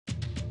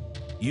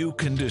you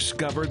can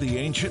discover the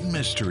ancient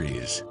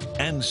mysteries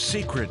and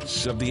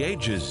secrets of the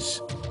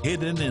ages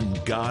hidden in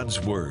God's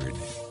Word.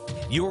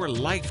 Your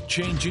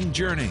life-changing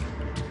journey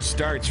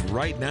starts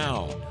right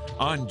now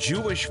on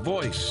Jewish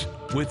Voice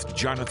with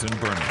Jonathan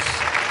Bernis.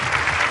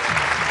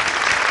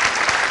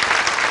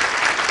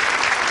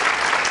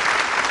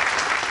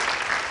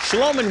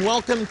 Shalom and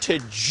welcome to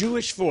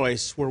Jewish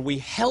Voice, where we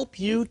help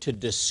you to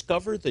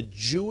discover the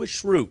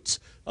Jewish roots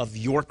of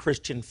your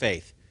Christian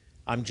faith.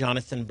 I'm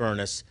Jonathan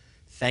Bernis.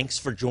 Thanks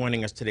for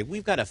joining us today.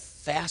 We've got a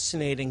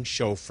fascinating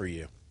show for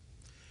you.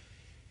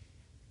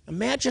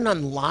 Imagine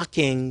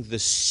unlocking the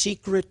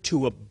secret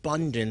to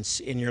abundance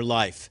in your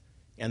life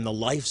and the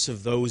lives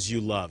of those you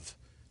love.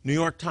 New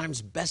York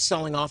Times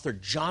best-selling author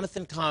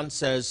Jonathan Cahn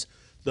says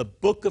the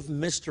Book of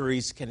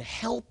Mysteries can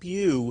help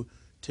you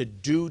to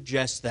do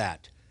just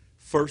that.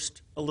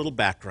 First, a little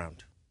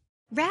background.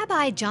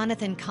 Rabbi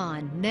Jonathan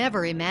Cahn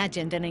never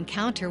imagined an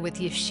encounter with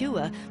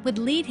Yeshua would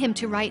lead him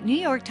to write New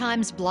York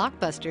Times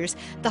blockbusters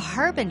The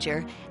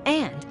Harbinger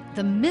and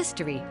The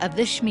Mystery of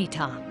the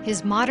Shemitah.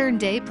 His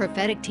modern-day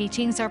prophetic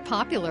teachings are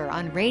popular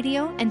on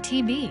radio and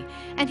TV,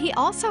 and he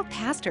also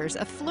pastors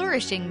a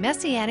flourishing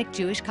Messianic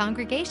Jewish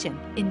congregation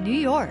in New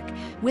York.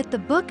 With the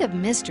Book of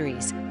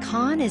Mysteries,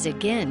 Cahn is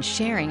again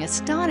sharing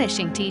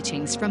astonishing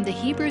teachings from the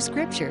Hebrew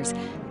Scriptures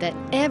that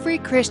every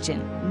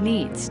Christian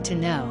needs to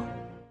know.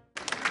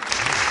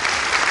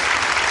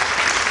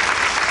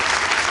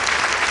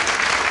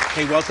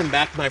 Hey, welcome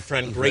back, my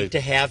friend. Great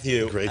to have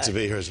you. Great to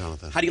be here,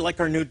 Jonathan. How do you like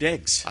our new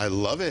digs? I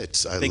love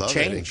it. I Big love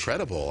change. it.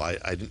 Incredible.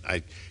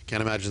 I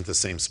can't imagine it's the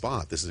same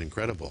spot. This is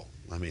incredible.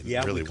 I mean,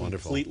 really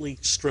wonderful. Completely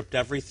stripped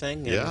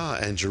everything.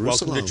 And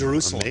Jerusalem. Welcome to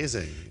Jerusalem.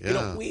 Amazing. Yeah. You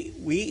know,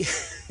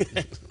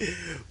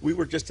 we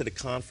were just at a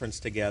conference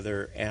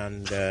together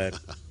and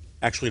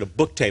actually at a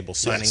book table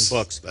signing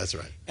books. That's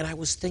right. And I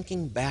was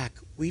thinking back,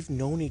 we've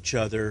known each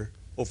other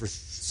over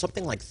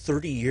something like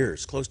 30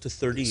 years, close to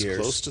 30 years.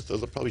 Close to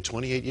probably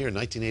 28 years,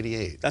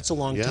 1988. That's a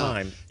long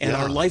time. And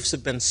our lives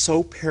have been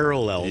so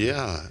parallel.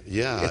 Yeah.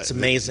 It's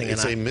amazing.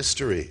 It's a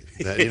mystery.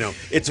 That, you know,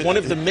 it's one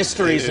of the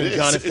mysteries in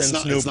Jonathan's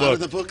new book. It's not in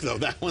the book, though.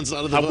 That one's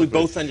not in the book. We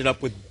both ended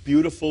up with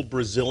beautiful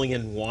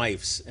Brazilian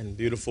wives and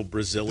beautiful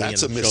Brazilian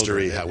children. That's a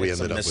mystery how we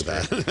It's ended a up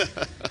with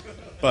that.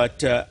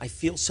 But I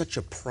feel such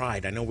a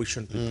pride. I know we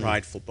shouldn't be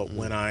prideful, but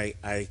when I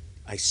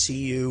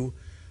see you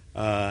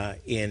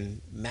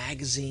in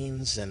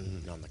magazines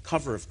and on the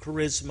cover of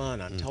Charisma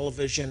and on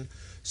television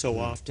so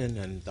often,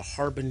 and The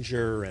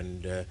Harbinger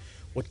and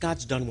what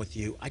God's done with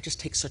you, I just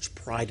take such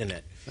pride in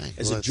it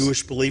as a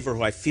Jewish believer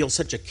who I feel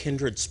such a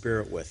kindred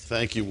spirit with.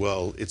 Thank you.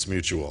 Well, it's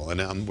mutual.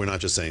 And we're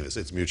not just saying this.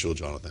 It's mutual,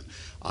 Jonathan.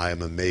 I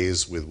am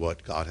amazed with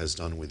what God has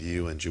done with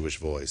you and Jewish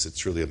Voice. It's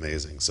truly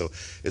amazing. So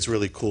it's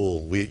really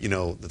cool.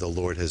 That the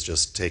Lord has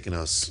just taken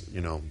us,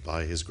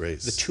 by His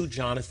grace. The two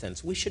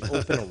Jonathans. We should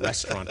open a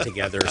restaurant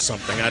together or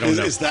something. I don't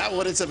know. Is that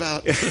what it's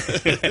about?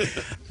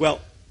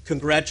 Well,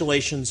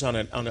 congratulations on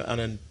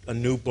a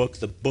new book,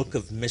 The Book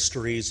of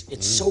Mysteries.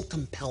 It's so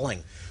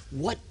compelling.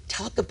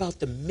 Talk about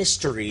the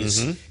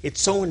mysteries. It's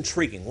so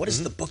intriguing. What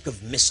is the Book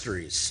of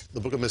Mysteries? The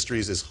Book of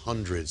Mysteries is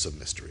hundreds of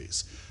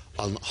mysteries.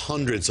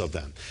 Hundreds of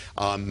them.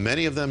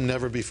 Many of them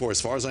never before,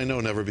 as far as I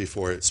know, never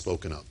before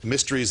spoken of.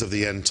 Mysteries of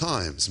the end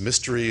times,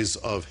 mysteries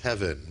of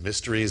heaven,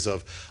 mysteries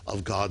of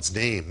God's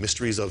name,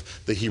 mysteries of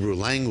the Hebrew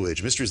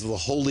language, mysteries of the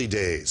holy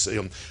days,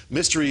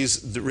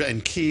 mysteries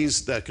and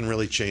keys that can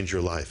really change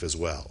your life as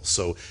well.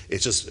 So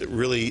it's just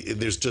really,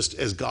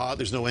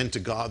 there's no end to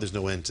God, there's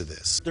no end to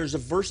this. There's a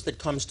verse that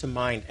comes to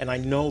mind, and I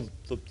know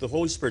the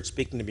Holy Spirit's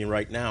speaking to me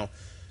right now,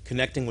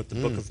 connecting with the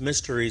Book of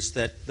Mysteries,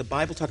 that the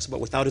Bible talks about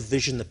without a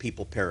vision the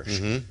people perish.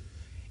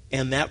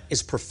 And that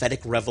is prophetic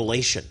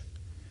revelation.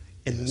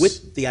 And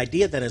with the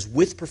idea then is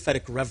with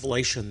prophetic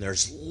revelation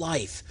there's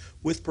life.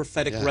 With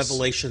prophetic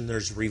revelation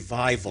there's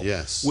revival.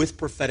 With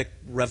prophetic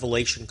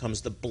revelation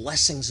comes the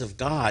blessings of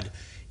God.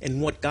 And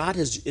what God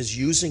is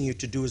using you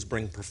to do is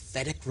bring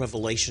prophetic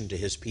revelation to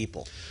His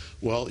people.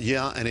 Well,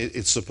 yeah, and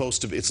it's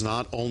supposed to be, it's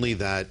not only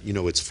that,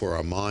 it's for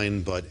our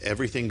mind, but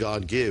everything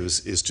God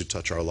gives is to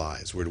touch our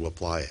lives. We're to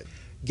apply it.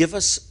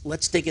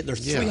 Let's dig in.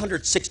 There's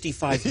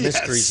 365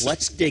 mysteries.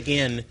 Let's dig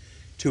in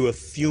to a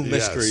few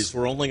mysteries.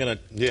 We're only going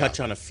to touch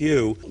on a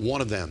few.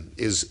 One of them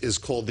is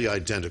called the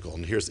identical,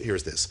 and here's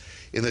this.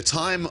 In the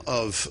time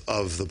of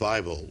the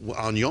Bible,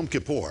 on Yom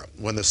Kippur,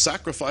 when the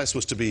sacrifice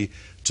was to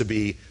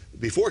be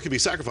before it could be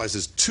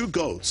sacrifices, 2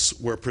 goats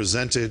were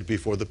presented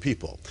before the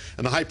people.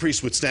 And the high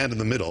priest would stand in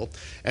the middle,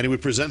 and he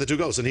would present the 2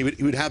 goats. And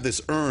he would have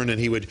this urn, and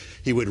he would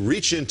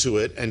reach into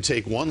it and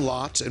take one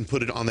lot and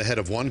put it on the head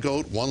of one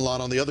goat, one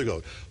lot on the other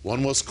goat.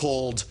 One was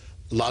called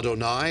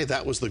Ladonai,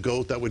 that was the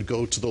goat that would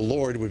go to the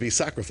Lord, would be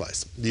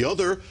sacrificed. The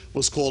other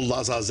was called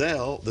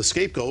Lazazel, the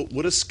scapegoat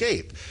would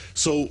escape.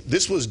 So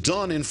this was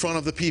done in front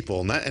of the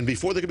people, and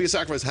before there could be a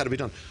sacrifice, it had to be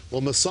done.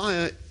 Well,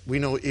 Messiah, we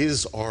know,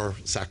 is our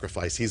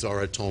sacrifice. He's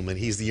our atonement.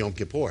 He's the Yom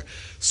Kippur.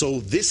 So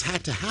this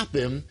had to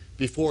happen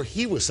before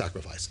He was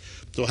sacrificed.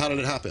 So how did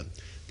it happen?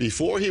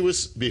 Before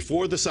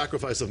the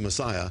sacrifice of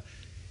Messiah,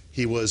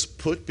 he was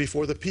put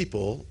before the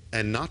people,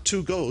 and not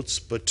two goats,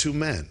 but two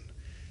men.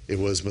 It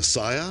was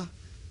Messiah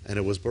and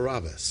it was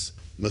Barabbas.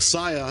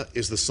 Messiah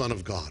is the Son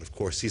of God. Of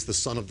course, he's the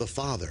Son of the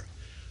Father.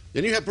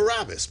 Then you have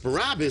Barabbas.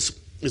 Barabbas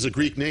is a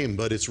Greek name,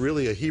 but it's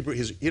really a Hebrew,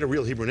 he had a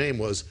real Hebrew name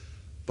was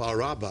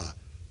Barabba.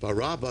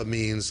 Barabba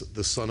means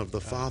the Son of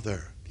the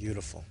Father.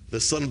 Beautiful. The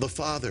Son of the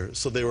Father.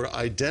 So they were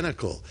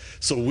identical.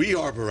 So we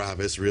are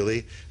Barabbas,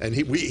 really, and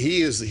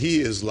he is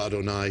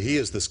Ladonai. He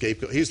is the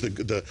scapegoat. He's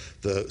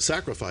the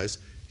sacrifice.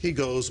 He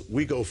goes,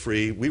 we go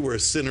free. We were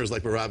sinners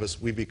like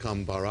Barabbas. We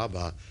become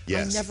Barabba.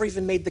 Yes. I never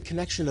even made the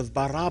connection of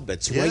Barabba.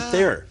 It's right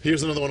there.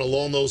 Here's another one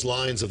along those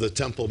lines of the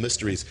temple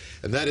mysteries,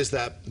 and that is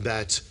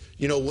that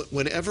you know,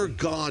 whenever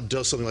God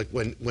does something, like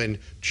when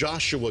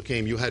Joshua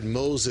came, you had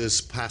Moses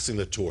passing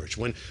the torch.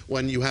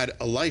 When you had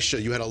Elisha,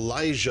 you had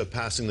Elijah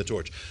passing the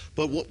torch.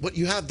 But what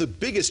you have, the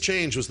biggest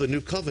change was the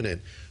new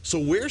covenant. So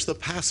where's the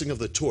passing of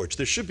the torch?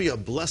 There should be a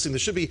blessing. There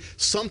should be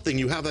something.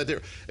 You have that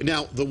there.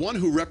 Now, the one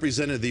who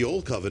represented the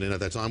old covenant at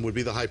that time would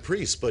be the high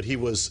priest, but he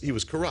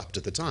was corrupt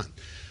at the time.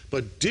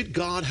 But did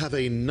God have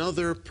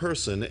another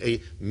person,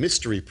 a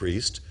mystery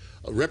priest,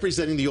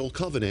 representing the old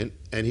covenant?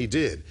 And he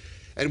did.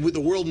 And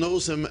the world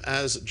knows him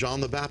as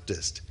John the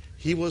Baptist.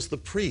 He was the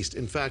priest.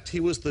 In fact, he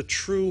was the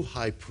true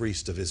high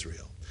priest of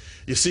Israel.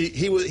 You see,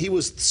 he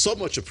was so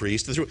much a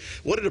priest.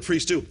 What did a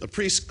priest do? A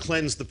priest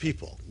cleansed the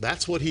people.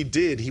 That's what he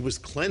did. He was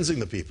cleansing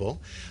the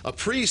people. A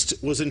priest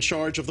was in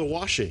charge of the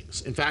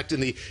washings. In fact, in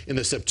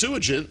the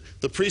Septuagint,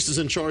 the priest is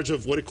in charge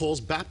of what it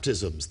calls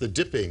baptisms, the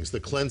dippings, the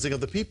cleansing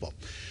of the people.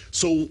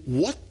 So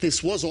what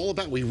this was all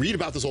about, we read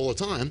about this all the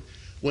time.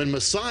 When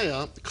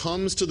Messiah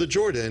comes to the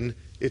Jordan,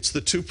 it's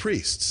the two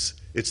priests.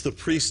 It's the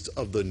priest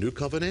of the new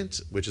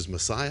covenant, which is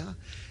Messiah,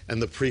 and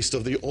the priest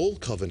of the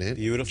old covenant,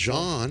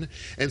 John.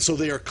 And so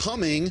they are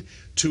coming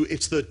to,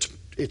 it's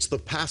the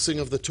passing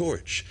of the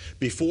torch.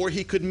 Before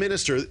he could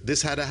minister,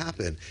 this had to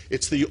happen.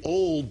 It's the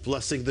old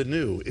blessing the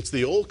new. It's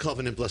the old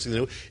covenant blessing the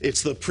new.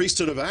 It's the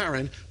priesthood of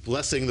Aaron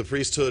blessing the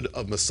priesthood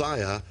of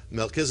Messiah,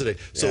 Melchizedek.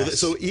 Yes.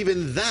 So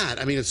even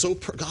that, I mean,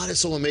 God is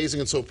so amazing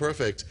and so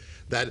perfect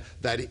that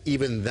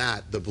even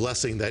that, the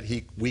blessing that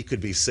we could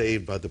be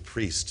saved by the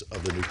priest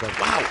of the new covenant.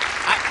 Wow.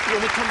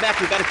 When we come back,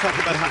 we've got to talk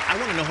about how, I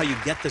want to know how you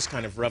get this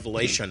kind of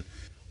revelation.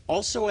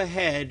 Also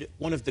ahead,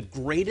 one of the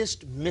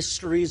greatest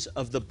mysteries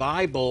of the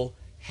Bible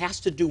has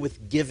to do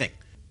with giving.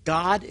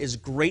 God is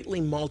greatly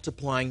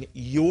multiplying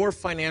your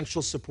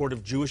financial support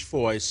of Jewish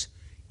Voice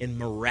in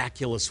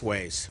miraculous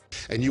ways.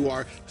 And you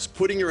are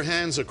putting your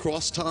hands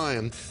across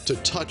time to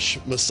touch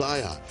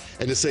Messiah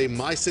and to say,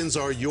 my sins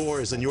are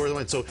yours and yours are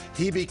mine. So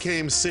he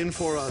became sin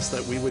for us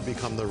that we would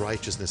become the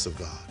righteousness of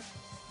God.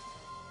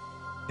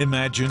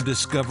 Imagine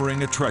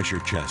discovering a treasure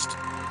chest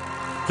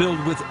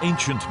filled with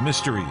ancient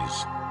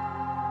mysteries.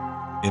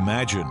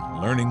 Imagine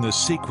learning the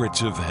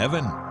secrets of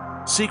heaven,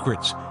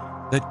 secrets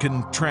that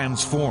can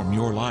transform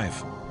your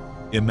life.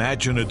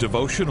 Imagine a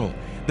devotional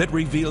that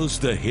reveals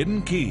the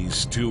hidden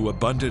keys to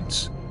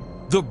abundance.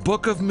 The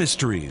Book of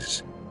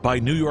Mysteries by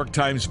New York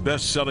Times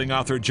best-selling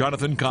author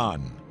Jonathan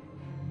Cahn.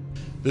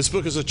 This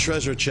book is a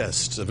treasure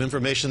chest of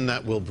information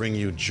that will bring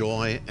you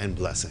joy and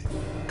blessing.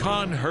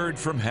 Cahn heard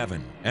from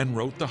heaven and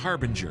wrote The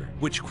Harbinger,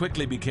 which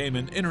quickly became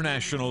an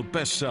international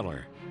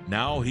bestseller.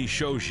 Now he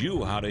shows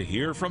you how to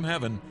hear from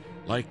heaven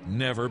like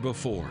never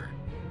before.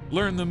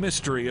 Learn the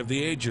mystery of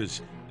the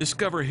ages.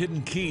 Discover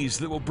hidden keys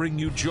that will bring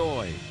you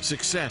joy,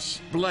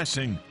 success,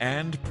 blessing,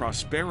 and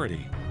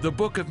prosperity. The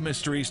Book of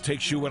Mysteries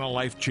takes you on a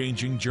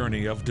life-changing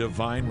journey of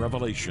divine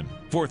revelation.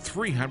 For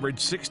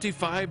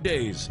 365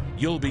 days,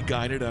 you'll be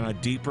guided on a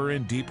deeper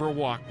and deeper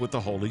walk with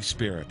the Holy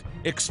Spirit.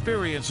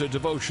 Experience a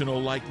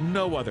devotional like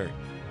no other.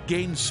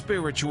 Gain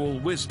spiritual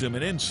wisdom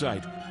and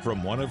insight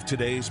from one of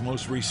today's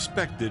most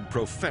respected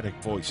prophetic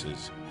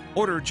voices.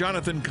 Order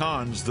Jonathan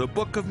Cahn's The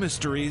Book of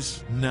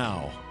Mysteries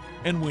now.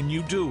 And when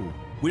you do,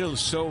 we'll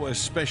sow a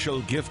special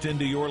gift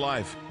into your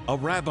life. A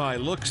Rabbi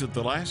Looks at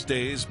the Last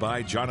Days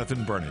by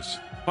Jonathan Bernis.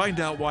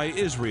 Find out why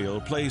Israel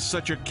plays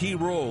such a key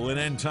role in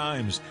end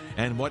times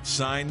and what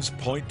signs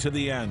point to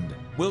the end.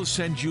 We'll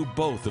send you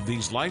both of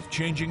these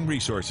life-changing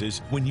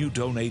resources when you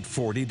donate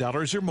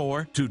 $40 or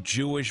more to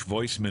Jewish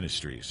Voice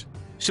Ministries.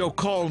 So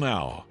call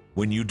now.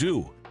 When you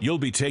do, you'll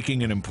be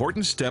taking an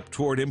important step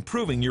toward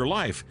improving your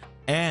life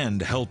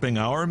and helping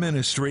our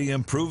ministry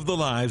improve the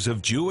lives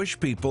of Jewish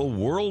people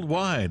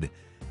worldwide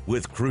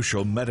with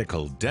crucial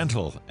medical,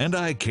 dental, and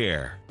eye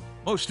care.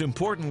 Most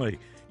importantly,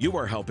 you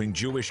are helping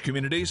Jewish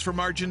communities from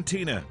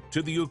Argentina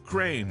to the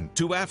Ukraine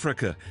to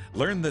Africa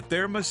learn that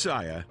their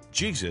Messiah,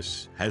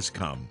 Jesus, has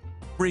come.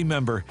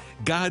 Remember,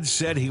 God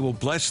said he will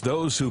bless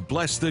those who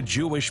bless the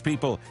Jewish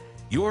people.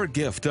 Your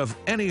gift of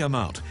any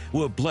amount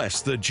will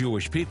bless the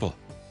Jewish people.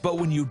 But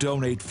when you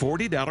donate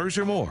 $40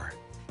 or more,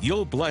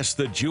 you'll bless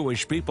the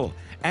Jewish people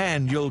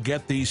and you'll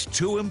get these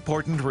two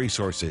important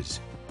resources.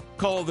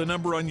 Call the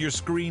number on your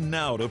screen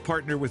now to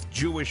partner with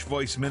Jewish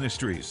Voice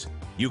Ministries.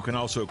 You can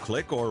also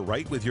click or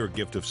write with your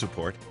gift of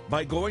support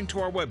by going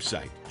to our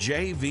website,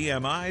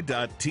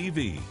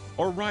 jvmi.tv,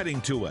 or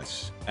writing to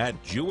us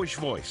at Jewish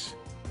Voice,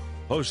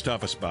 Post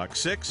Office Box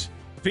 6,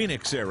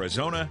 Phoenix,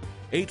 Arizona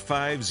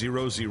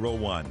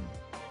 85001.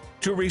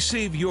 To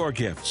receive your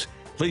gifts,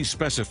 please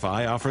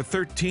specify offer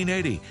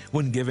 $13.80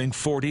 when giving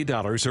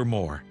 $40 or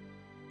more.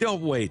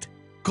 Don't wait.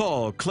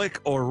 Call,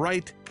 click, or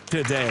write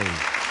today.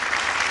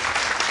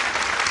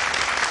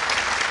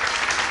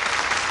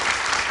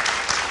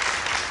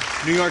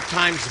 New York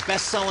Times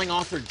best-selling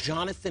author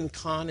Jonathan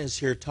Cahn is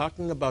here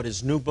talking about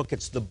his new book.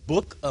 It's the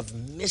Book of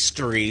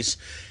Mysteries.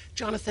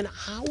 Jonathan,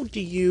 how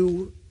do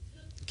you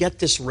get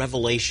this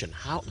revelation?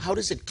 How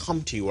does it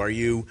come to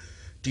you?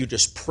 Do you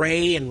just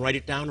pray and write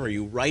it down, or are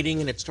you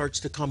writing and it starts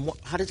to come?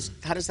 How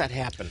does that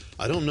happen?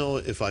 I don't know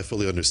if I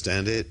fully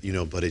understand it,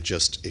 but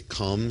it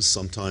comes.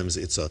 Sometimes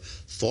it's a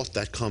thought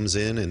that comes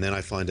in, and then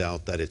I find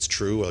out that it's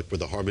true. Like with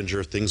the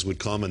Harbinger, things would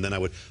come, and then I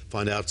would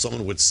find out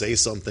someone would say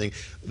something,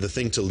 the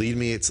thing to lead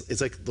me.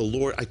 It's like the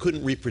Lord, I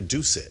couldn't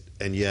reproduce it,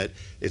 and yet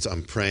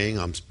I'm praying,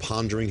 I'm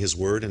pondering His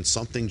Word, and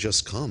something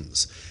just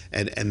comes.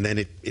 And then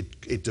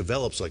it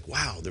develops like,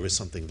 wow, there is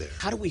something there.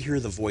 How do we hear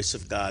the voice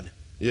of God?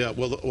 Yeah,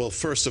 well,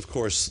 first, of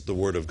course, the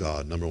Word of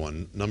God, number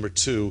one. Number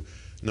two,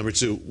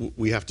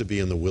 we have to be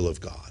in the will of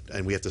God,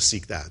 and we have to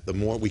seek that. The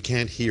more we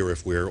can't hear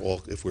if we're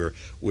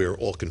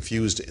all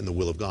confused in the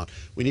will of God.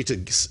 We need to,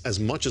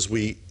 as much as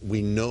we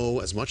know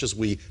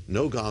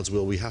God's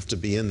will, we have to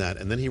be in that,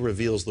 and then He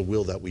reveals the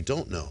will that we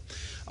don't know.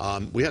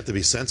 We have to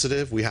be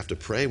sensitive. We have to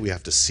pray. We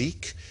have to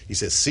seek. He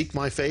says, "Seek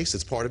my face."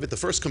 It's part of it. The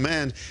first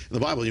command in the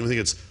Bible, you don't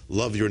think it's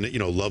love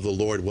love the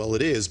Lord. Well,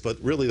 it is, but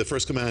really the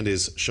first command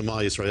is Shema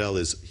Yisrael,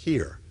 is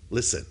hear,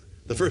 listen.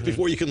 The first,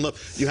 before you can love,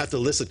 you have to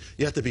listen.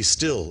 You have to be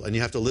still, and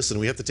you have to listen.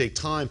 We have to take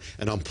time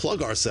and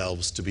unplug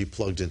ourselves to be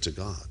plugged into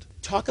God.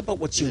 Talk about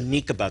what's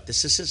unique about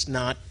this. This is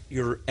not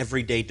your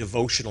everyday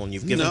devotional, and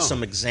you've given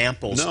some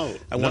examles.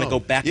 I want to go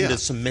back into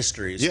some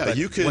mysteries. Yeah, but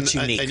you can. What's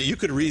unique? And you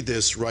could read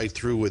this right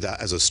through with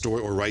that as a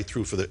story, or right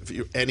through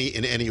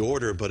in any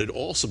order. But it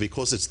also,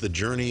 because it's the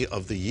journey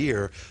of the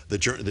year, the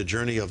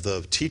journey of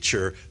the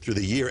teacher through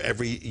the year.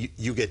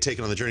 You get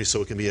taken on the journey,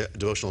 so it can be a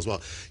devotional as well.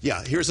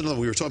 Yeah, here's another.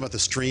 We were talking about the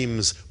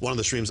streams. One of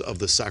the streams of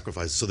the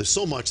sacrifice. So there's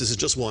so much. This is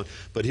just one.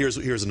 But here's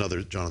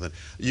another, Jonathan.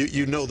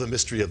 You know the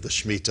mystery of the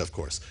Shemitah, of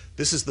course.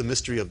 This is the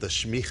mystery of the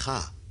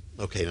Shmicha.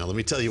 Okay, now let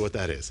me tell you what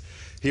that is.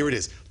 Here it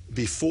is.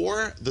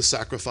 Before the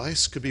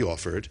sacrifice could be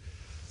offered,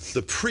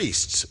 the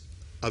priests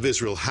of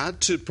Israel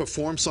had to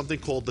perform something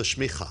called the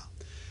Shmicha.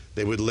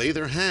 They would lay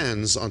their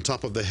hands on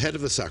top of the head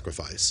of the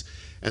sacrifice,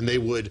 and they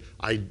would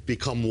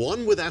become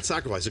one with that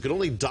sacrifice. It could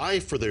only die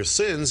for their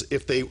sins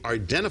if they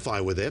identify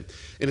with it.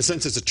 In a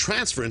sense, it's a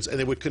transference, and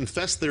they would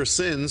confess their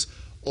sins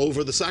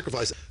over the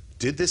sacrifice.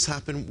 Did this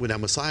happen when our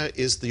Messiah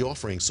is the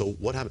offering? So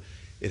what happened?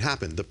 It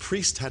happened. The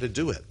priest had to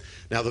do it.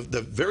 Now,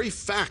 the very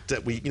fact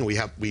that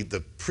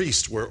the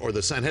priest or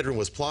the Sanhedrin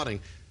was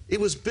plotting, it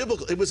was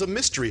biblical. It was a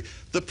mystery.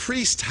 The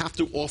priest have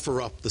to offer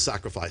up the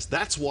sacrifice.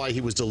 That's why he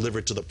was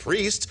delivered to the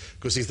priest,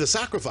 because he's the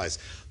sacrifice.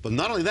 But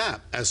not only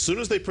that, as soon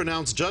as they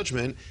pronounced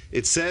judgment,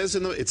 it says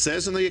in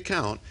the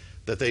account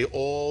that they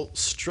all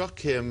struck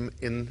him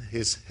in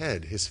his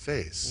head, his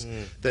face.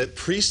 That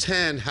priest's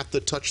hand have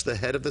to touch the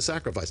head of the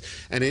sacrifice.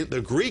 And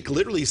the Greek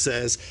literally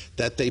says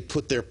that they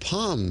put their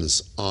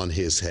palms on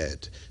his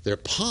head. Their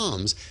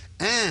palms.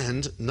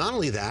 And not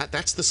only that,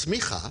 that's the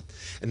smicha.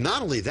 And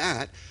not only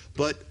that,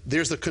 but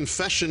there's the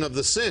confession of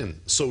the sin.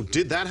 So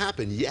did that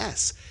happen?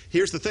 Yes.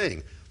 Here's the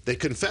thing. They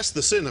confessed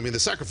the sin. I mean, the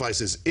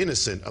sacrifice is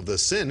innocent of the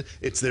sin.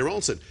 It's their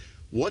own sin.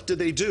 What did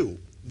they do?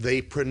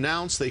 They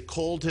pronounced the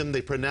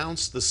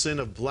sin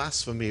of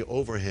blasphemy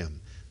over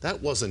him.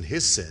 That wasn't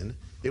his sin,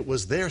 it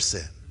was their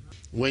sin.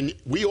 When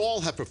we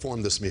all have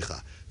performed the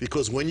smicha,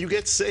 because when you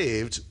get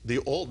saved,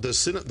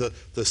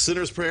 the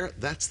sinner's prayer,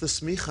 that's the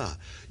smicha.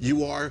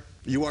 You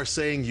are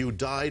saying, you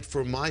died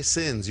for my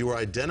sins. You are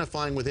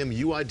identifying with him.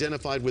 You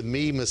identified with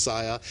me,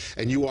 Messiah,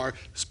 and you are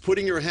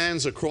putting your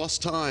hands across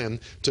time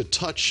to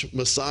touch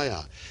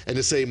Messiah and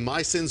to say,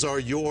 my sins are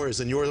yours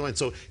and yours are mine.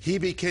 So he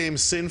became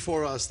sin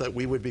for us that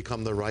we would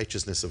become the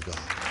righteousness of God.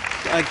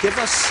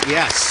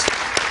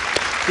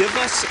 Give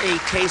us a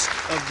taste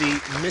of the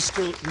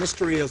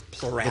mystery of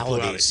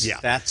pluralities.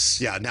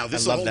 Yeah. Now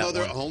this is a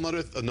whole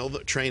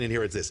other train in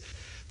here. It's this.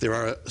 There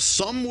are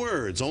some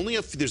words,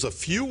 there's a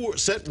few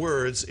set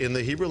words in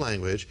the Hebrew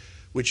language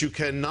which you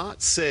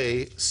cannot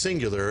say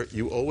singular.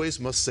 You always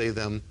must say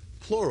them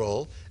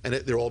plural, and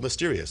they're all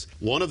mysterious.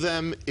 One of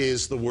them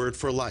is the word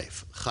for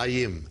life,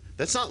 chayim.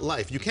 That's not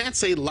life. You can't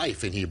say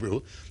life in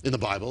Hebrew in the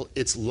Bible.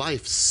 It's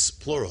life's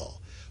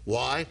plural.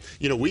 Why?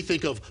 We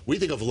think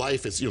of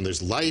life as,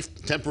 there's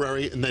life,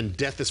 temporary, and then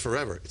death is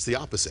forever. It's the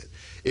opposite.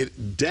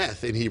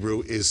 Death in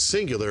Hebrew is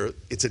singular.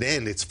 It's an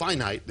end. It's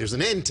finite. There's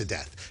an end to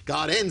death.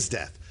 God ends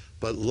death.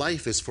 But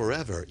life is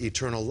forever,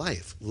 eternal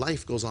life.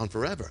 Life goes on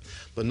forever.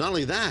 But not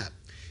only that,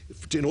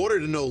 in order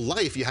to know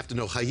life, you have to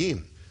know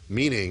hayim,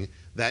 meaning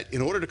that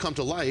in order to come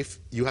to life,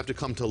 you have to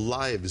come to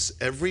lives.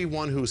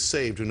 Everyone who's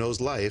saved, who knows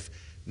life,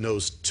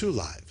 knows two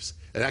lives.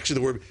 And actually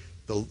the word,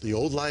 the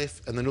old life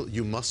and the new,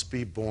 you must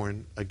be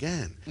born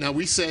again. Now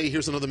we say,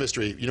 here's another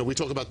mystery. We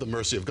talk about the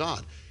mercy of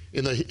God.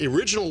 In the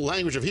original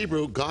language of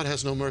Hebrew, God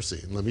has no mercy.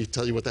 And let me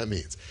tell you what that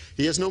means.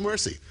 He has no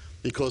mercy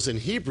because in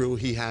Hebrew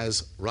he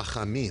has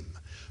rachamim.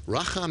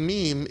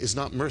 Rachamim is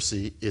not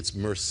mercy, it's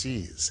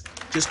mercies.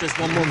 Just as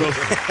one more move.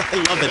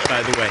 I love it,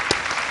 by the way.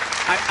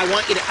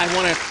 I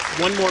want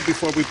one more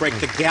before we break.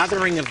 The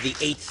gathering of the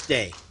 8th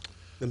day.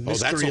 The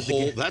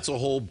mystery that's a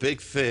whole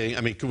big thing.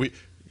 I mean, can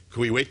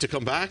we wait to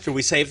come back? Should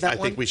we save that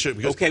one? I think we should.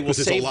 Because, okay, we'll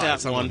save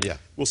that one. Yeah.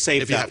 We'll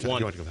save that one.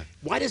 You want to go back.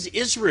 Why does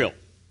Israel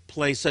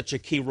play such a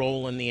key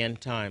role in the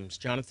end times?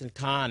 Jonathan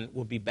Cahn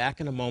will be back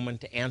in a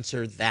moment to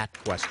answer that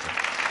question.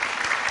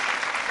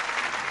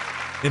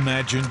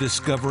 Imagine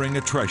discovering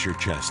a treasure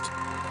chest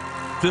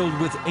filled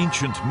with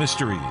ancient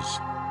mysteries.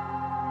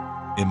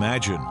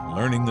 Imagine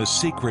learning the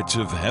secrets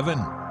of heaven,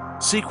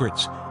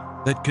 secrets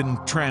that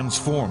can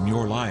transform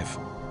your life.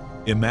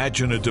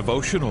 Imagine a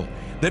devotional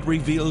that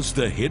reveals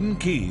the hidden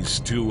keys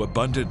to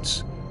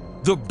abundance.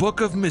 The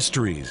Book of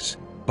Mysteries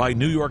by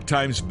New York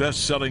Times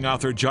best-selling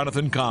author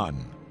Jonathan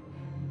Cahn.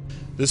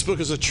 This book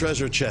is a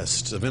treasure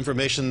chest of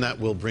information that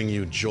will bring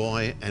you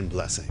joy and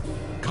blessing.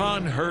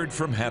 Cahn heard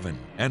from heaven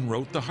and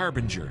wrote The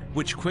Harbinger,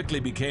 which quickly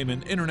became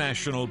an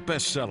international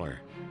bestseller.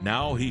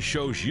 Now he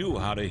shows you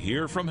how to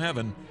hear from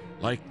heaven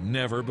like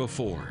never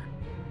before.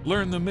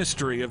 Learn the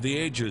mystery of the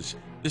ages.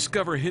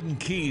 Discover hidden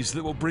keys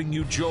that will bring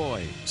you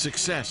joy,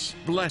 success,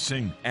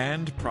 blessing,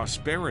 and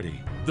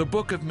prosperity. The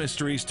Book of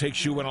Mysteries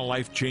takes you on a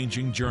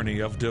life-changing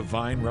journey of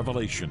divine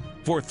revelation.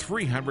 For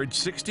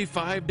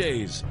 365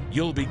 days,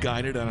 you'll be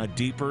guided on a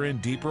deeper and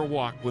deeper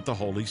walk with the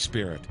Holy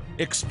Spirit.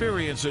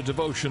 Experience a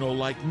devotional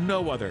like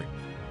no other.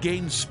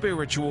 Gain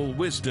spiritual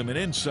wisdom and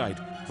insight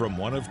from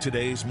one of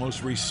today's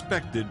most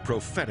respected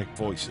prophetic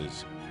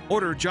voices.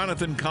 Order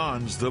Jonathan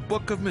Cahn's The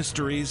Book of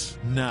Mysteries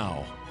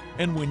now.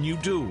 And when you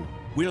do,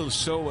 we'll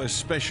sow a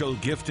special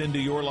gift into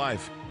your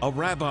life. A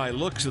Rabbi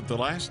Looks at the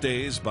Last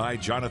Days by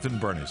Jonathan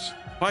Bernis.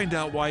 Find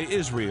out why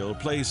Israel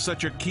plays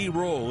such a key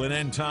role in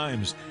end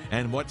times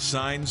and what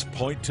signs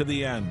point to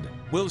the end.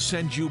 We'll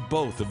send you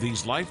both of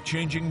these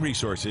life-changing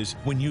resources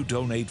when you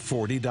donate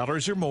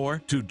 $40 or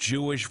more to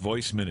Jewish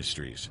Voice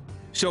Ministries.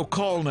 So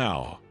call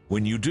now.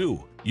 When you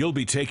do, you'll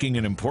be taking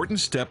an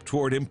important step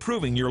toward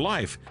improving your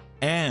life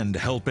and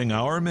helping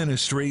our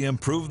ministry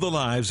improve the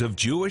lives of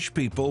Jewish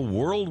people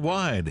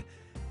worldwide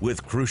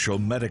with crucial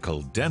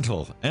medical,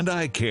 dental, and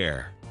eye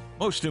care.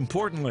 Most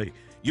importantly,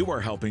 you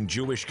are helping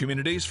Jewish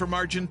communities from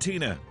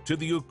Argentina to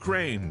the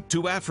Ukraine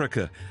to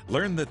Africa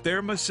learn that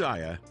their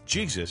Messiah,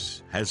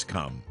 Jesus, has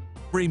come.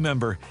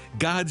 Remember,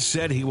 God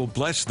said He will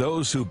bless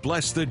those who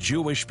bless the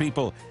Jewish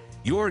people.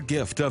 Your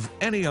gift of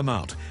any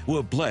amount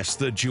will bless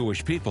the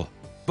Jewish people.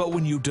 But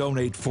when you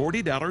donate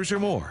 $40 or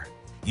more,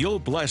 you'll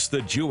bless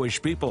the Jewish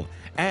people,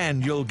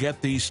 and you'll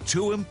get these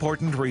two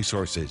important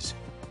resources.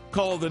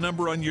 Call the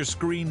number on your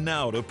screen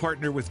now to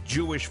partner with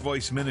Jewish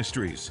Voice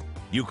Ministries.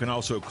 You can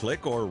also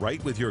click or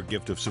write with your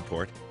gift of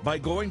support by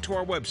going to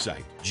our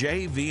website,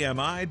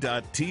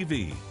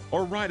 jvmi.tv,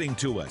 or writing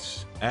to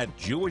us at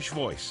Jewish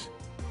Voice,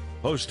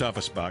 Post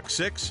Office Box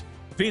 6,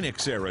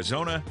 Phoenix,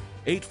 Arizona,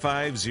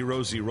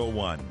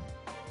 85001.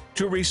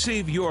 To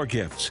receive your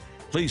gifts,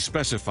 please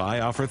specify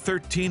offer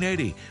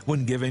 $13.80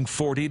 when giving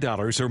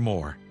 $40 or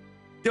more.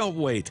 Don't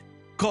wait.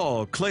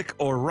 Call, click,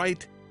 or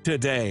write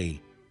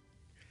today.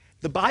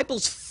 The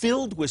Bible's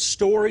filled with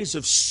stories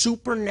of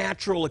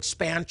supernatural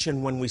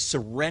expansion when we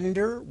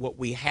surrender what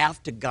we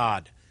have to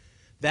God.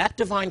 That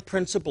divine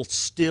principle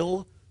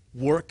still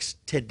works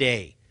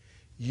today.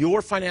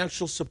 Your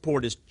financial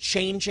support is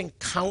changing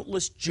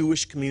countless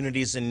Jewish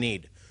communities in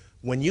need.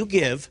 When you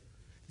give,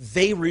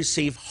 they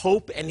receive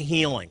hope and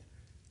healing.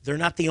 They're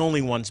not the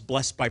only ones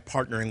blessed by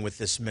partnering with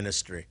this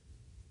ministry.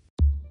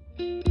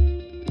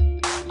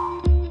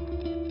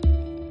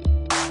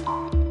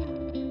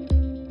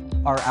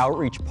 Our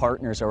outreach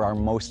partners are our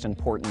most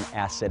important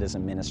asset as a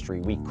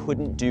ministry. We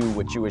couldn't do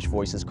what Jewish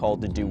Voice is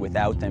called to do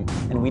without them,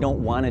 and we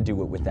don't want to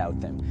do it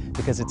without them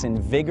because it's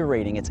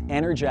invigorating, it's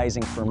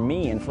energizing for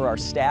me and for our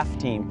staff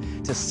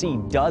team to see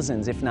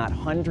dozens, if not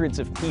hundreds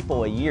of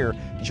people a year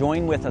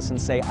join with us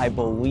and say, I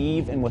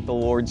believe in what the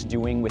Lord's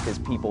doing with His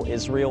people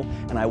Israel,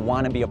 and I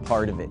want to be a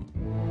part of it.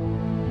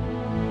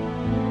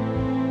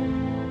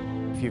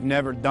 If you've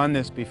never done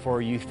this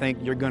before, you think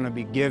you're going to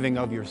be giving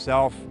of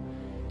yourself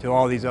to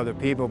all these other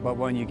people, but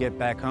when you get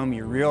back home,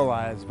 you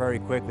realize very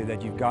quickly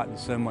that you've gotten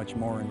so much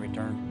more in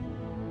return.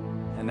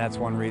 And that's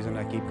one reason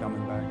I keep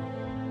coming back.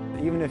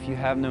 Even if you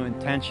have no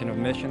intention of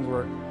missions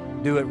work,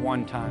 do it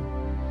one time.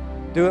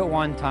 Do it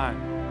one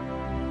time.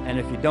 And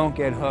if you don't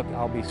get hooked,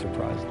 I'll be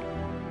surprised.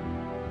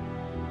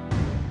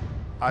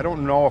 I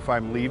don't know if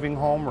I'm leaving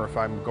home or if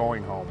I'm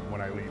going home when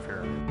I leave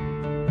here.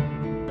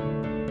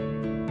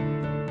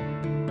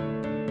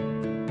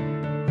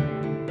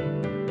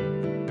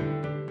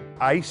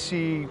 I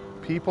see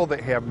people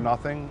that have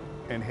nothing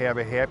and have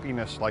a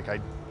happiness like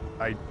I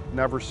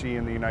never see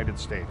in the United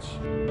States.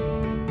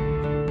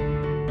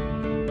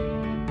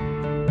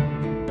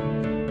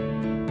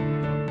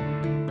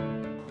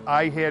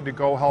 I had to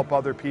go help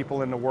other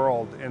people in the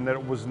world, and that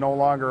it was no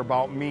longer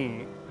about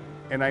me,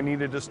 and I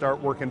needed to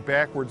start working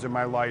backwards in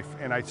my life,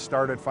 and I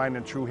started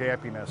finding true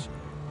happiness.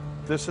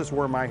 This is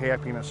where my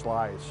happiness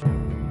lies.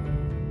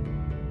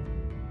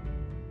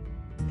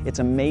 It's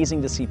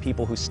amazing to see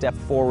people who step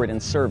forward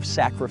and serve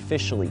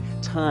sacrificially,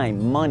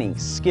 time, money,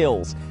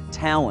 skills,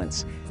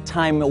 talents,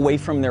 time away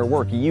from their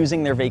work,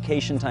 using their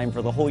vacation time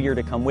for the whole year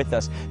to come with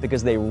us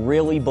because they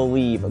really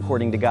believe,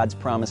 according to God's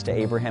promise to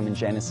Abraham in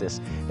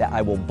Genesis, that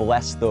I will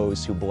bless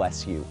those who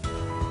bless you.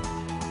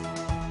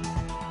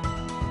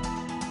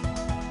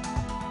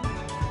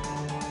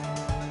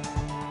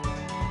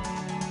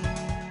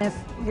 If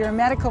you're a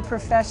medical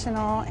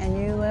professional and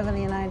you live in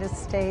the United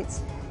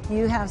States,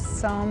 you have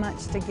so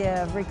much to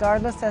give,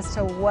 regardless as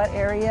to what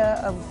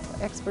area of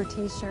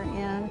expertise you're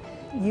in.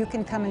 You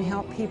can come and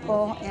help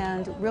people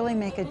and really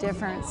make a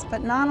difference.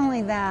 But not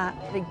only that,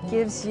 it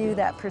gives you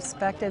that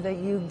perspective that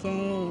you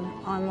gain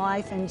on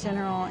life in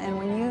general. And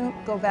when you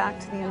go back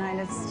to the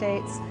United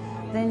States,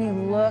 then you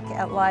look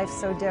at life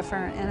so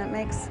different, and it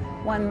makes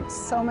one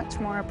so much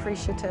more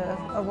appreciative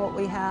of what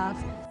we have.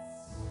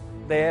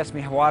 They ask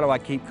me, why do I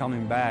keep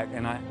coming back?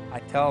 And I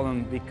tell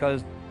them,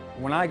 because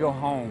when I go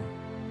home,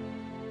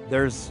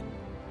 there's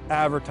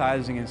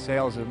advertising and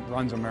sales that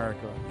runs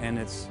America, and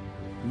it's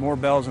more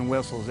bells and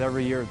whistles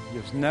every year.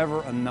 There's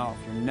never enough.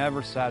 You're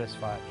never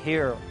satisfied.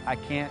 Here, I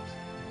can't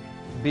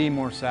be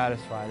more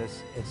satisfied.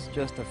 It's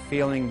just a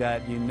feeling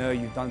that you know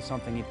you've done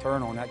something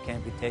eternal, and that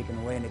can't be taken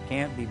away, and it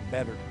can't be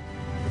better.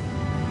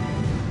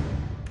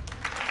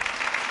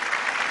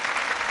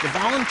 The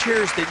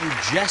volunteers that you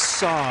just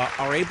saw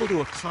are able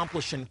to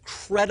accomplish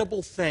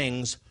incredible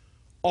things,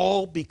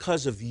 all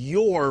because of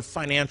your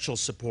financial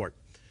support.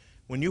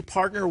 When you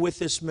partner with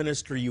this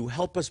ministry, you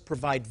help us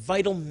provide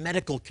vital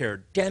medical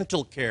care,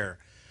 dental care,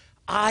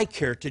 eye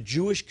care to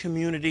Jewish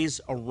communities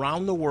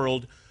around the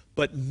world,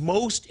 but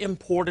most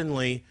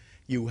importantly,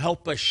 you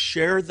help us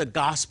share the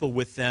gospel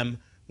with them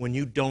when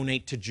you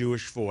donate to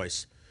Jewish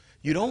Voice.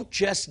 You don't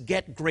just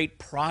get great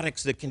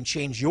products that can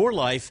change your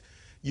life,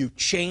 you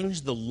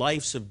change the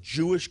lives of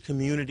Jewish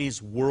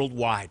communities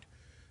worldwide.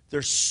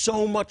 There's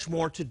so much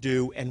more to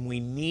do, and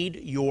we need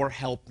your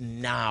help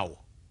now.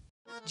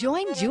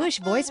 Join Jewish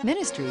Voice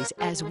Ministries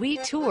as we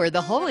tour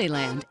the Holy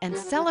Land and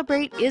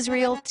celebrate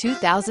Israel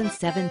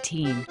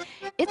 2017.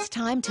 It's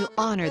time to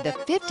honor the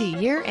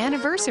 50-year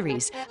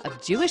anniversaries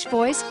of Jewish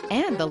Voice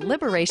and the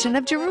liberation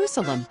of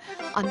Jerusalem.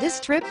 On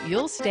this trip,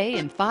 you'll stay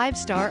in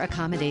 5-star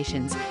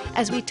accommodations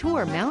as we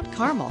tour Mount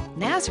Carmel,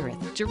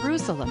 Nazareth,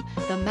 Jerusalem,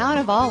 the Mount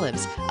of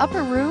Olives,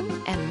 Upper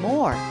Room, and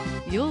more.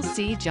 You'll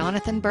see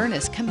Jonathan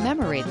Bernis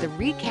commemorate the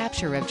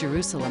recapture of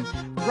Jerusalem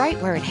right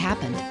where it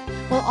happened.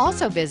 We'll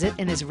also visit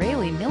an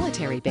Israeli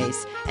military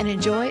base and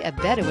enjoy a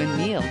Bedouin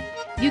meal.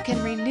 You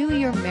can renew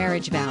your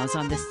marriage vows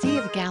on the Sea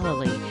of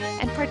Galilee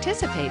and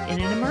participate in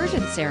an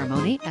immersion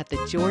ceremony at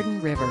the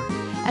Jordan River.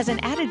 As an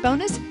added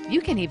bonus,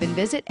 you can even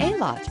visit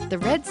Eilat, the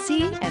Red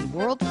Sea, and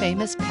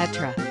world-famous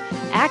Petra.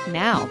 Act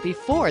now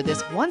before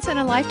this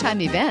once-in-a-lifetime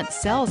event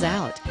sells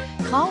out.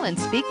 Call and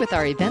speak with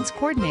our events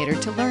coordinator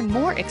to learn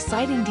more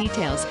exciting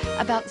details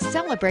about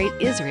Celebrate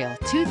Israel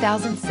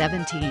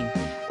 2017.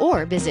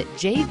 Or visit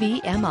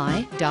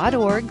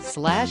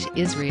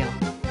jvmi.org/Israel.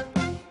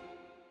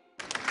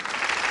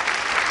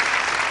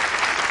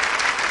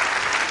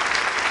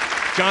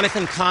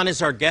 Jonathan Cahn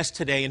is our guest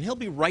today, and he'll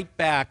be right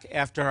back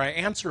after I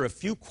answer a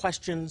few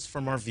questions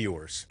from our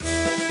viewers.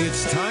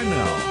 It's time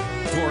now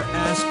for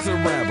Ask the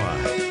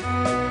Rabbi.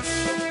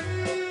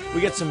 We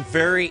get some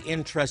very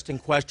interesting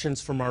questions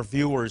from our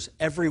viewers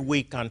every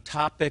week on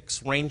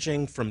topics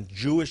ranging from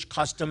Jewish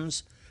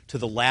customs to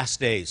the last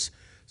days.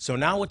 So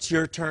now it's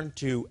your turn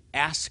to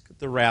ask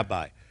the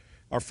rabbi.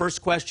 Our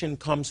first question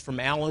comes from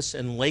Alice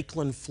in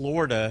Lakeland,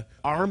 Florida.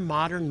 Are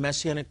modern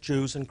Messianic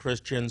Jews and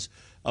Christians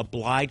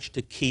obliged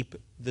to keep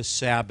the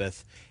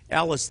Sabbath?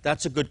 Alice,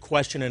 that's a good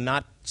question and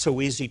not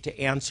so easy to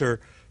answer.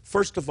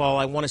 First of all,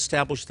 I want to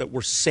establish that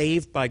we're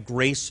saved by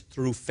grace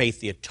through faith.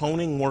 The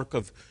atoning work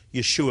of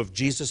Yeshua, of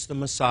Jesus the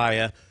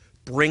Messiah,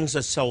 brings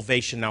us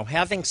salvation. Now,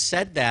 having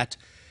said that,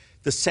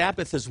 the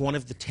Sabbath is one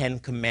of the 10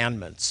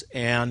 Commandments,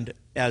 and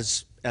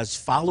as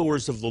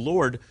followers of the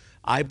Lord,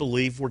 I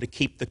believe we're to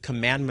keep the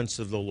commandments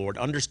of the Lord,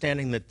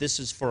 understanding that this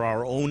is for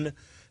our own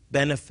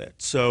benefit.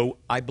 So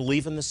I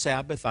believe in the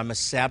Sabbath. I'm a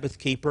Sabbath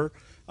keeper.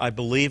 I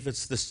believe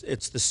it's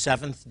the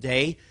seventh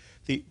day.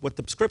 What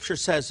the Scripture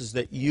says is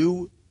that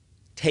you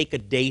take a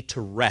day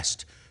to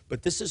rest,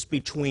 but this is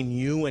between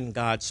you and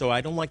God. So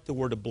I don't like the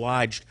word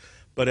obliged,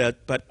 but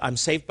I'm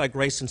saved by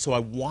grace, and so I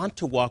want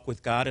to walk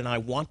with God, and I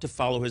want to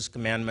follow His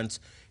commandments.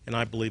 And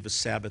I believe a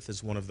Sabbath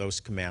is one of those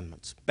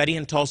commandments. Betty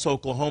in Tulsa,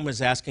 Oklahoma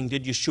is asking,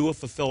 did Yeshua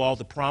fulfill all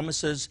the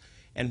promises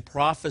and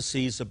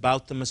prophecies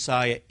about the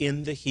Messiah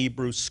in the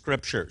Hebrew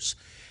Scriptures?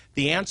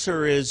 The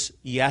answer is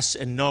yes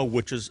and no,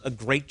 which is a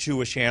great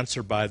Jewish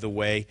answer, by the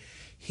way.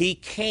 He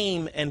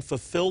came and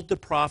fulfilled the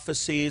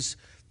prophecies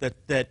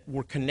that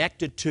were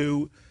connected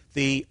to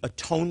the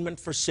atonement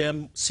for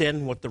sin,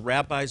 what the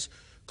rabbis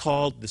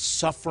called the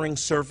suffering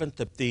servant,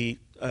 the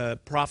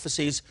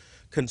prophecies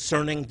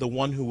concerning the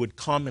one who would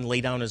come and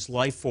lay down his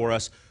life for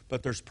us.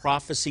 but there's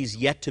prophecies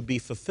yet to be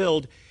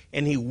fulfilled,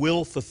 and he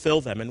will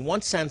fulfill them. In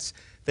one sense,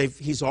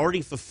 he's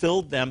already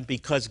fulfilled them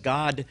because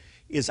God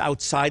is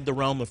outside the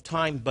realm of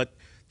time, but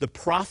the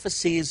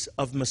prophecies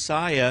of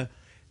Messiah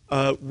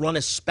run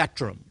a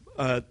spectrum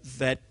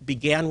that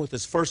began with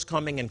his first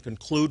coming and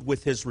conclude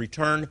with his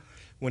return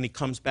when he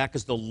comes back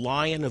as the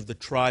Lion of the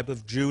tribe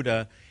of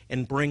Judah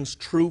and brings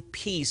true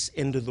peace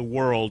into the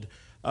world.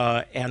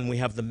 And we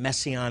have the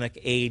Messianic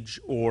age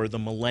or the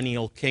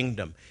millennial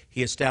kingdom.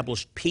 He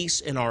established peace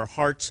in our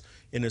hearts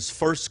in his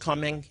first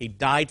coming. He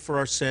died for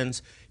our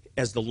sins.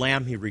 As the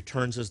Lamb, he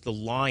returns as the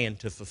Lion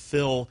to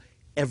fulfill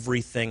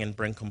everything and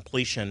bring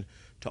completion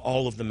to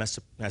all of the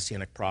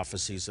Messianic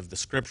prophecies of the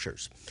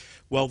Scriptures.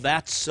 Well,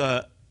 that's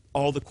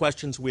all the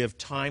questions we have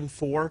time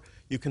for.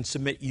 You can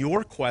submit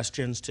your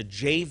questions to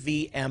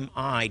jvmi.tv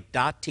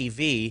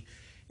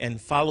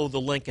and follow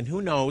the link. And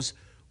who knows,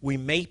 we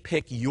may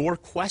pick your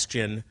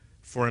question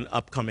for an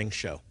upcoming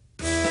show.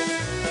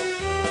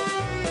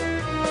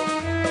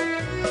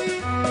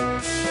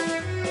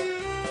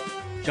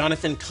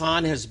 Jonathan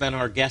Cahn has been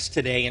our guest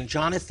today. And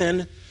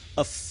Jonathan,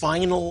 a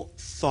final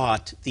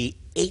thought, the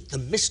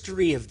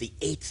mystery of the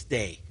eighth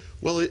day.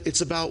 Well, it's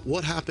about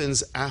what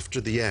happens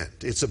after the end.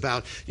 It's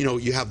about,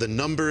 you have the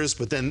numbers,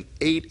 but then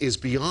 8 is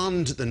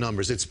beyond the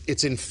numbers.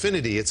 It's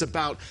infinity. It's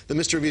about the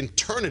mystery of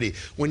eternity.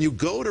 When you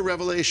go to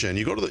Revelation,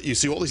 you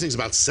see all these things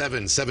about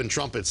 7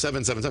 trumpets,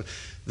 7, 7, 7.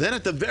 Then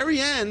at the very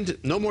end,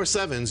 no more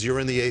 7s, you're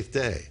in the 8th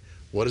day.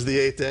 What is the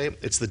 8th day?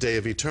 It's the day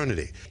of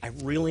eternity. I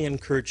really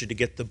encourage you to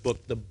get the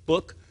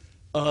Book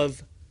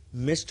of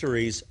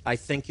Mysteries. I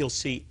think you'll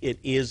see it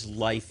is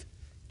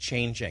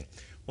life-changing.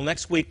 Well,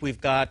 next week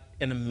we've got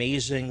an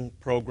amazing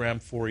program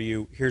for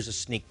you. Here's a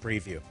sneak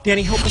preview.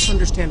 Danny, help us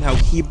understand how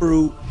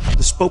Hebrew,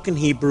 the spoken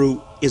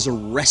Hebrew, is a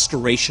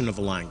restoration of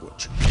a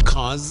language.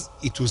 Because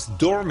it was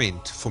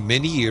dormant for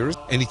many years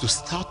and it was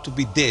thought to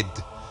be dead.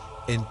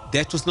 And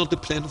that was not the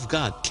plan of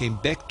God. It came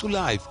back to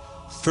life,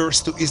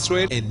 first to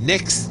Israel and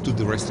next to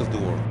the rest of the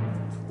world.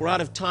 We're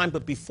out of time,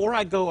 but before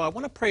I go, I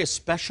want to pray a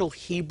special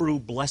Hebrew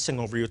blessing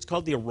over you. It's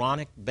called the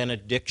Aaronic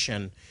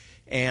benediction.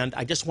 And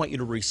I just want you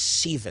to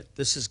receive it.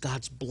 This is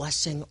God's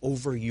blessing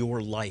over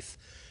your life.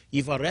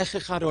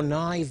 Yivarechecha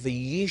Adonai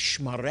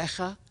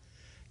v'yishmarecha,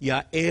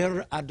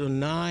 Ya'er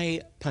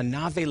Adonai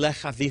panav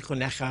elecha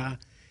v'chonecha,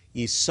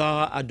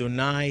 Yisa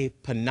Adonai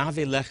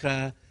panav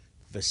elecha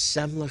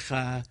v'sem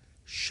lecha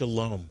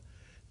shalom.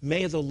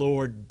 May the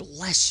Lord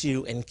bless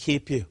you and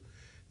keep you.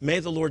 May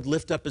the Lord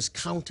lift up his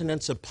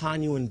countenance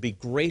upon you and be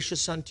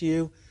gracious unto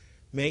you.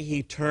 May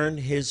he turn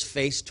his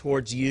face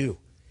towards you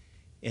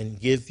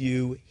and give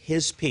you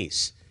his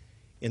peace.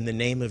 In the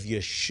name of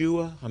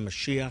Yeshua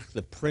HaMashiach,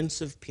 the Prince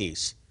of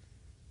Peace.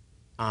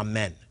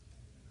 Amen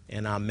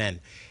and amen.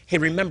 Hey,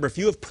 remember, if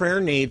you have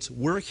prayer needs,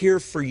 we're here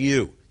for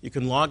you. You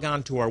can log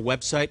on to our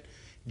website,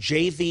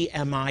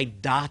 jvmi.tv.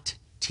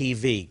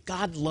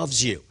 God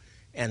loves you,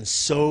 and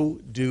so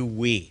do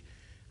we.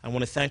 I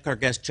want to thank our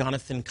guest,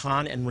 Jonathan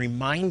Cahn, and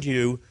remind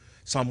you,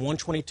 Psalm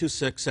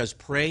 122:6 says,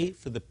 pray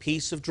for the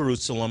peace of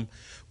Jerusalem,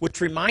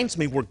 which reminds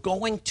me we're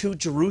going to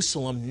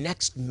Jerusalem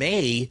next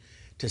May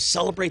to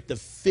celebrate the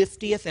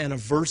 50th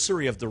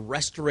anniversary of the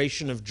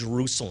restoration of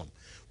Jerusalem.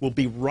 We'll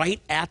be right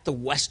at the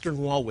Western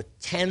Wall with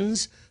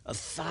tens of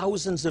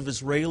thousands of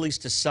Israelis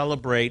to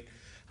celebrate.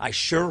 I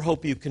sure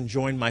hope you can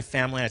join my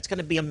family. It's going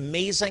to be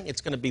amazing.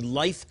 It's going to be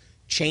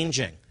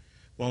life-changing.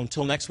 Well,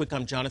 until next week,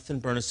 I'm Jonathan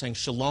Bernis saying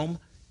shalom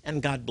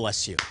and God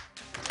bless you.